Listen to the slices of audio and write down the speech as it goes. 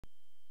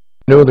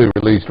Newly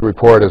released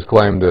report has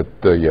claimed that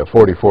the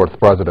 44th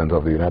President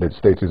of the United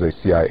States is a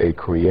CIA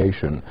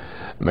creation.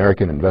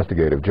 American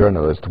investigative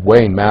journalist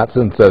Wayne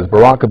Matson says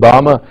Barack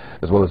Obama,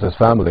 as well as his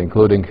family,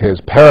 including his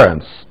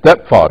parents,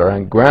 stepfather,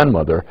 and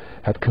grandmother,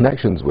 had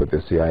connections with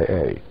the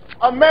CIA.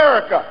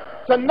 America,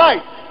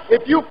 tonight,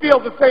 if you feel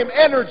the same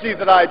energy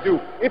that I do,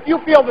 if you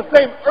feel the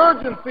same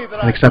urgency that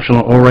I do... An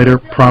exceptional orator,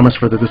 promise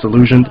for the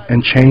disillusioned,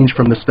 and change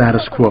from the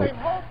status quo.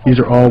 These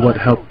are all what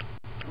helped.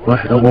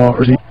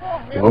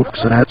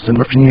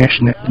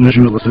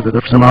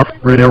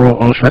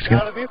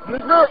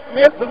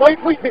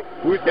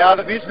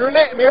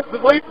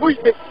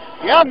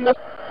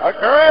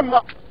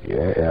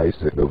 Yeah, I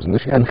said those in the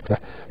shank.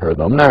 Heard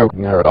them now,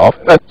 heard off.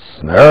 That's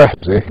snare.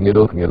 Saying you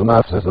don't get them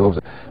off. So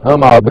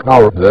I'm out the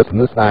car for this, and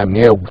this time,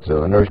 yeah,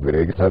 so nurse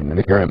video gets having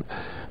any cream.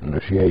 And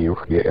she, you,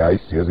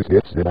 I see as it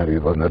gets, then I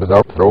wasn't as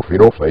our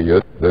trophy off.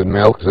 The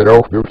milk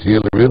zero, you're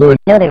still really.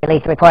 Newly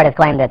released report has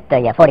claimed that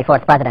the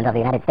 44th President of the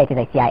United States is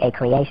a CIA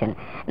creation.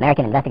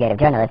 American investigative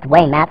journalist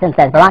Wayne Matson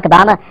says Barack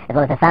Obama, as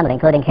well as his family,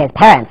 including his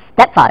parents,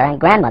 stepfather,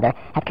 and grandmother,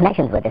 had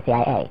connections with the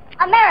CIA.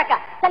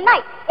 America,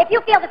 tonight, if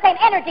you feel the same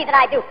energy that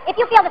I do, if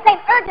you feel the same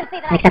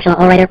urgency that I do... An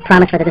exceptional orator,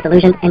 promise for the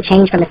disillusioned, and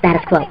change from the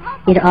status quo.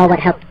 These are all what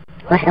helped.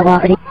 Yeah,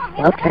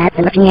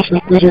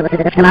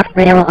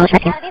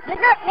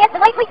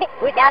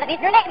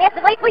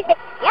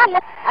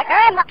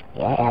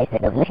 I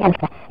said those in the shank.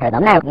 Heard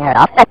them now, heard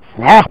off. That's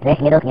snare. Saying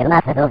you don't get them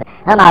off.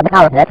 I'm out the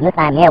car for this, and this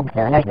time, yeah,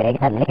 so nurse video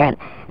gets having any cream.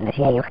 And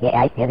she, you,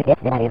 I see as it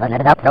gets, then I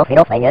wasn't as our trophy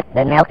off.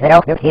 The milk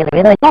zero, you're still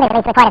really.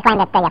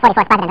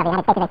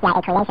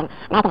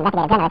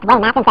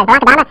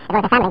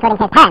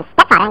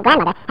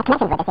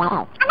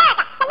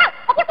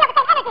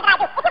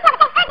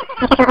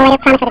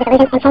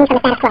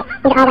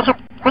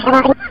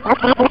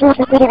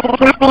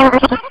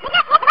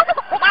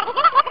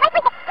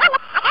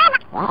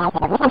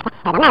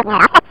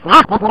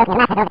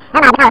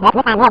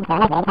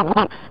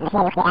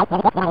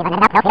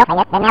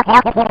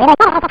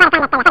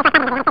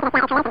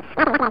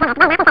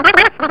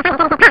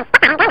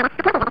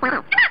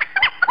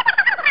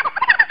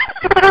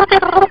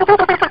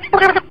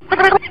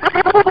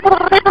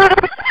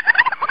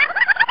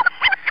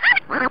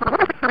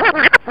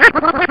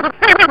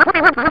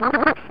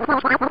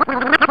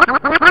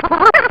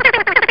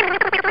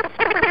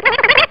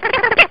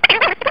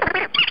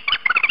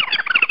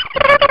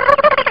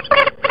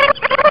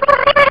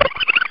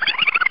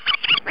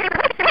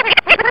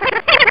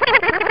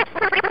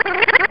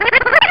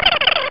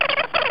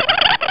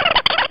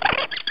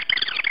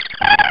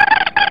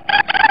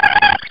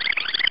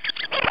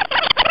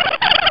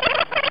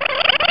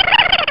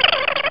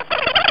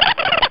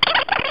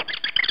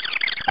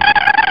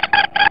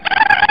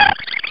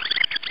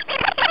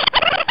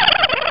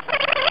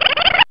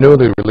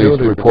 Newly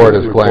released report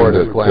has claimed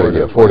that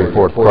the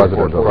 44th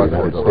President of the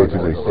United States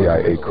is a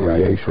CIA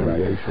creation.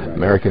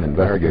 American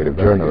investigative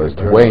journalist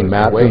Wayne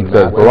Matson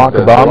says Barack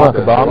Obama,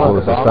 as well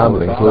as his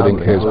family,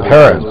 including his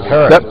parents,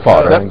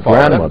 stepfather, and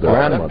grandmother,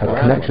 had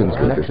connections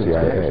with the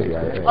CIA.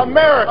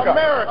 America,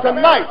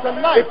 tonight,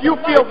 if you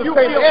feel the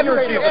same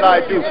energy that I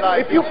do,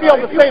 if you feel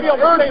the same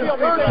urgency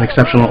that I do... An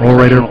exceptional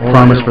orator,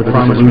 promise for the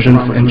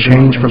disillusioned, and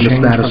change from the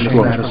status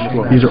quo.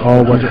 These are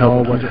all what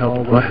helped. Newly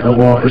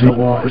released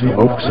report has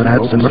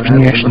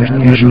claimed that the 44th President of the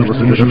United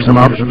States is a CIA creation. American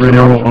investigative journalist Wayne Matson says Barack Obama, as well as his family, including his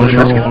parents,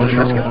 stepfather,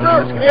 and grandmother, had connections with the CIA.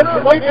 America,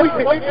 tonight, if you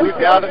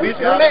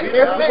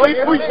feel the same energy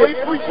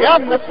that I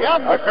do,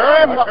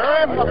 if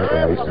you feel the same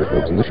urgency... An exceptional orator, promise for the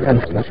disillusioned, and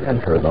change from the status quo. These are all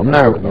what helped. Heard them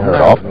now,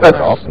 heard off. That's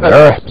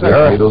snare.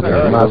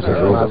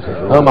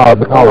 I'm out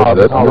the car for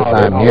this, and this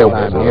time, yeah,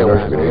 so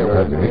nurse video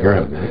having any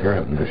cream.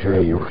 And she,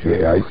 you,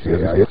 I see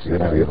as it gets,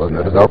 then I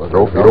wasn't as our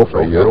trophy off.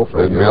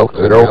 The milk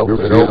zero, you're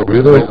still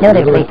really.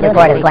 Newly released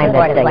report has claimed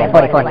that the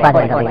 44th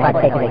President of the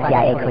United States is a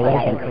CIA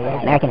creation.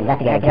 American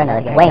investigative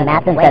journalist Wayne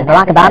Matson says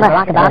Barack Obama,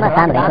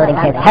 family, including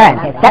his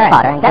parents,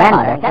 stepfather, and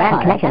grandmother,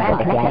 had connections with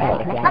the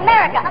CIA.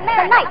 America,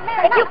 tonight,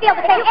 if you feel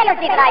the same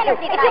energy that I do,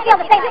 if you feel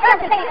the same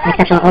urgency... An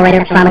exceptional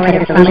orator, promise for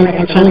the disillusioned,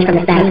 and change from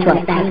the status quo.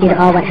 These are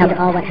all what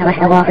helped.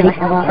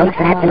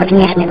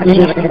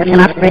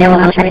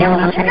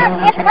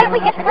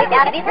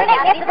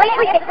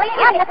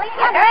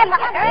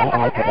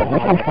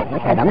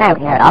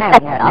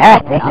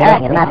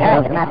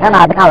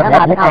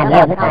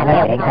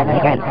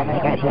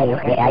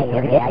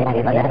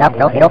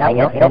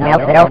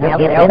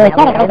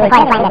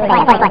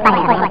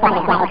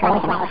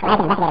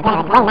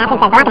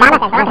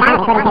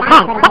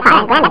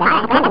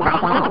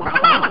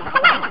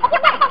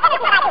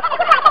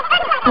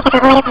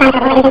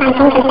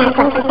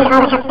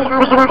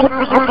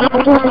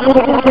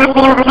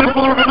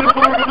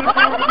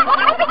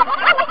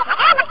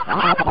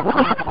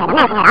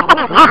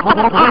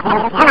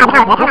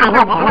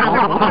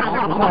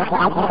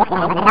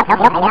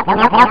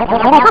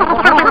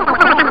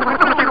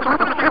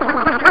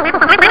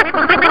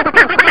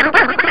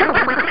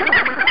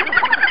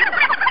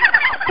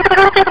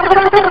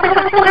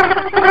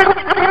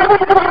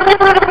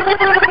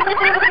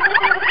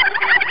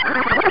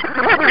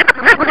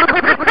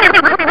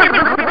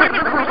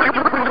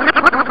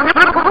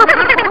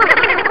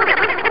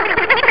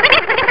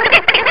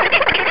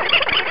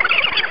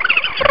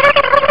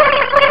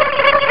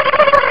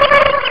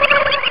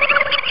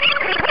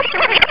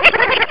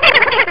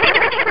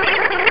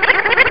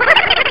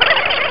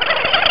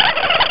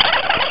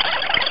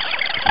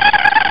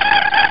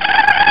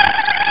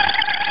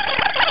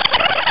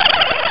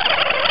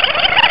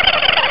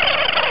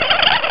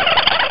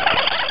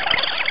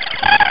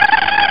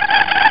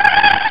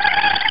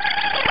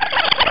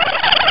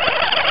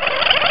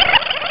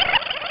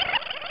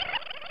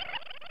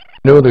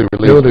 Newly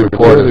released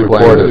report is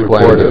claimed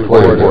that the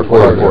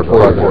 44th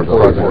president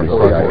of the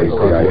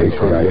CIA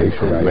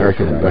creation,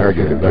 American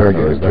investigative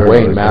journalist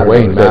Wayne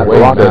Matheson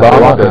said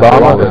Barack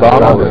Obama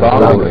his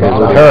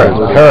parents,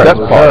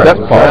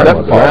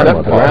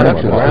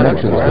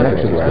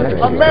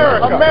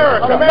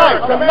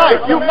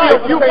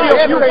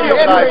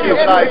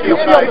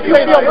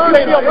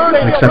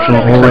 An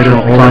exceptional orator,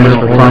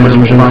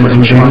 promise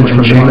and change from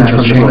the status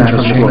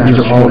quo. These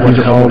are all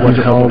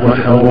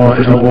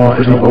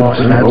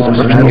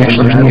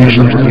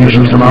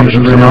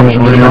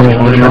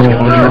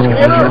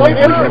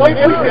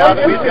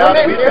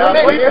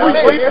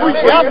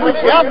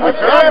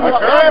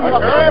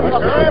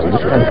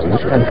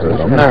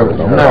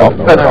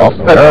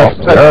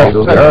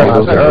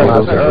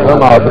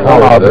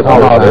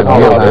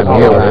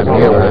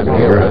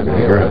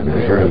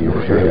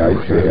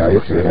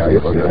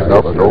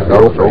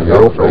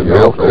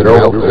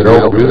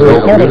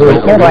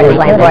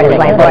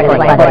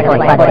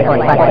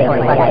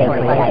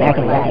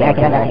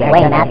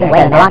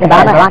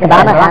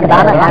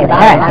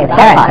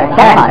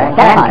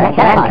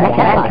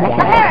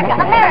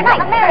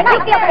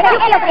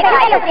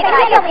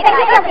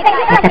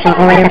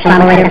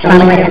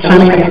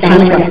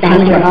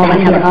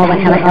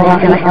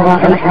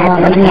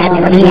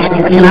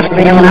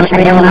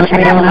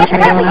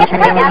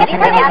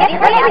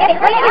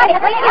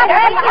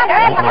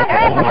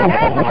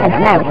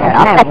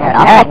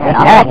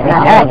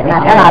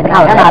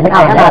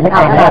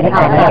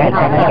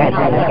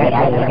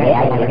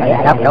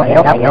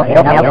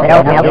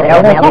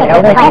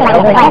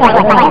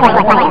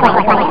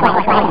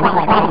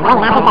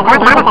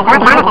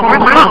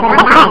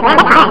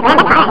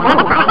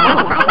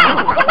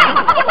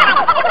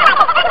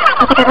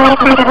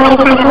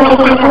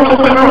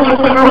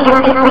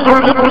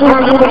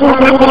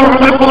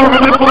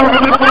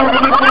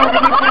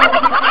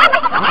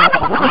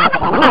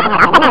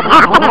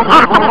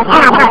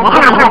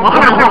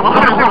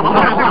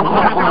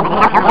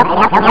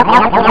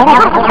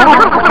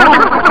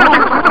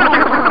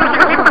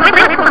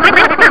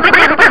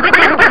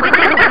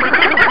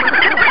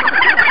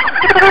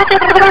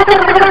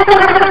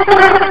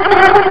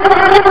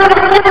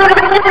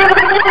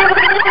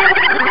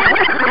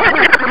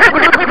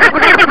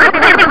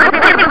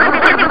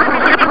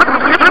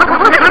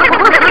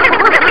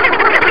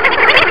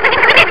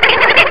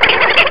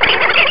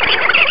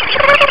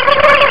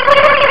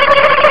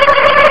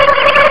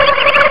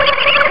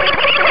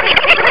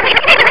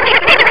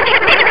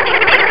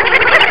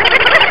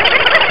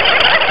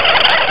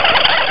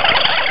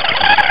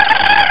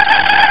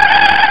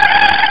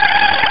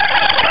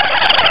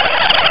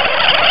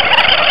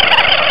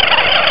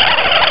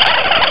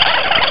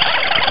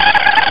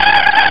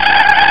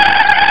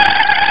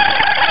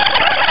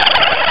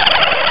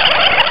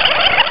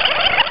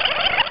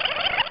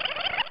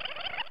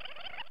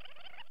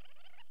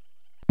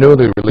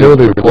newly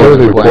released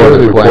report is claimed that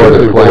the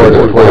 44th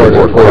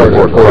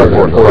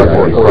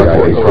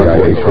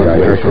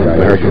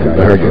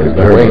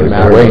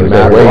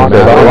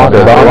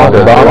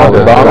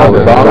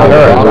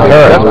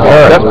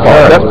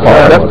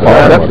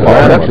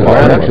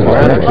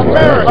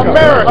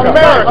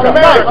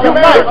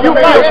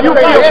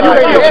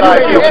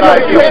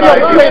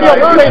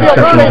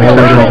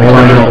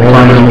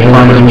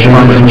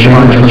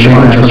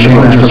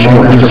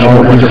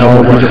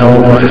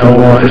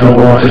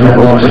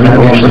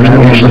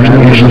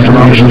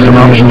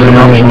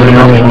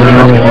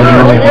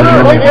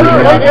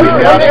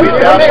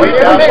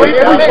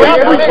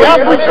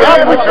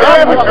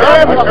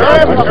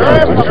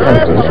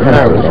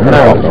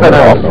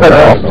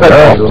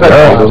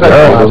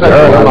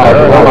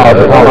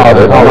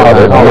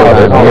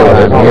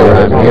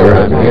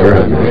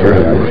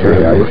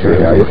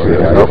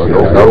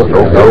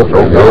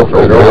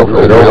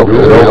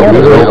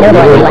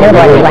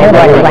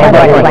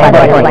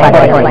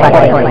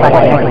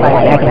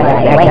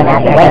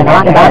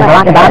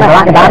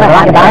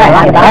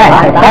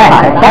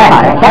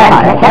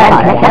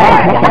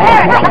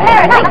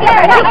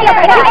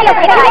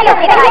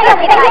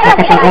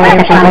Wayne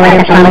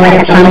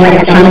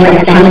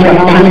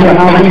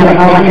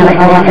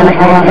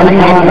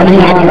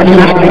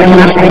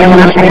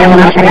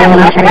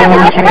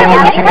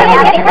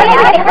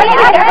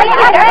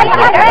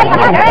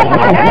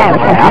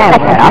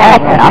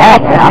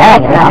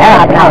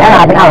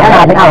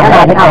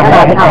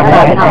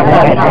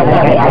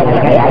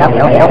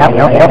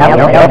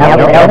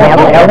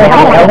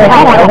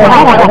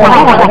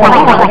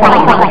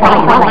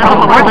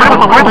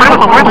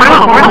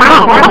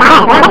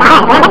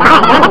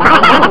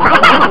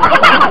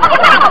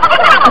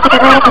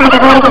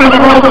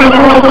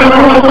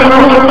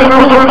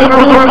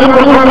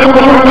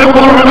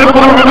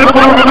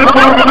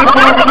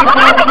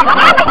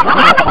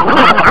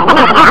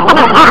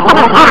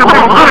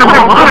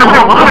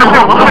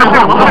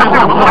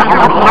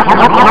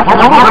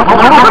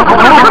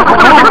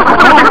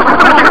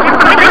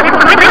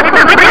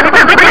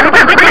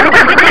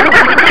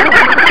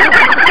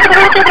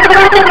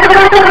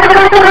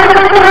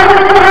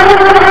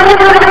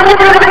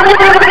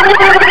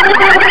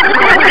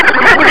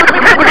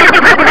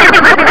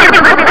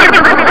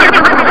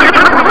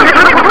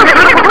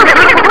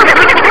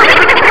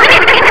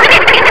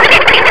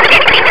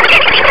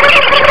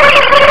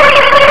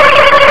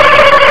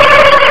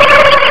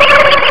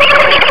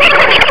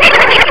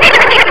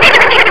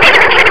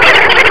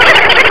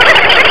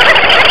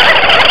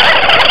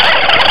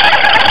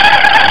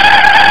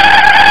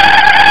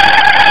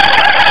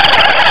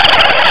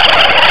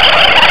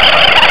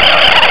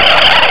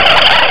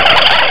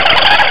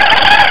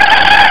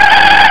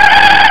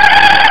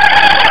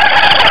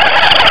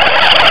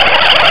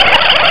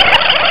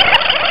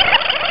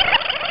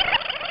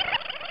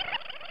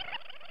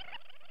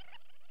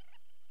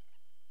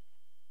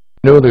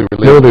Newly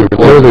released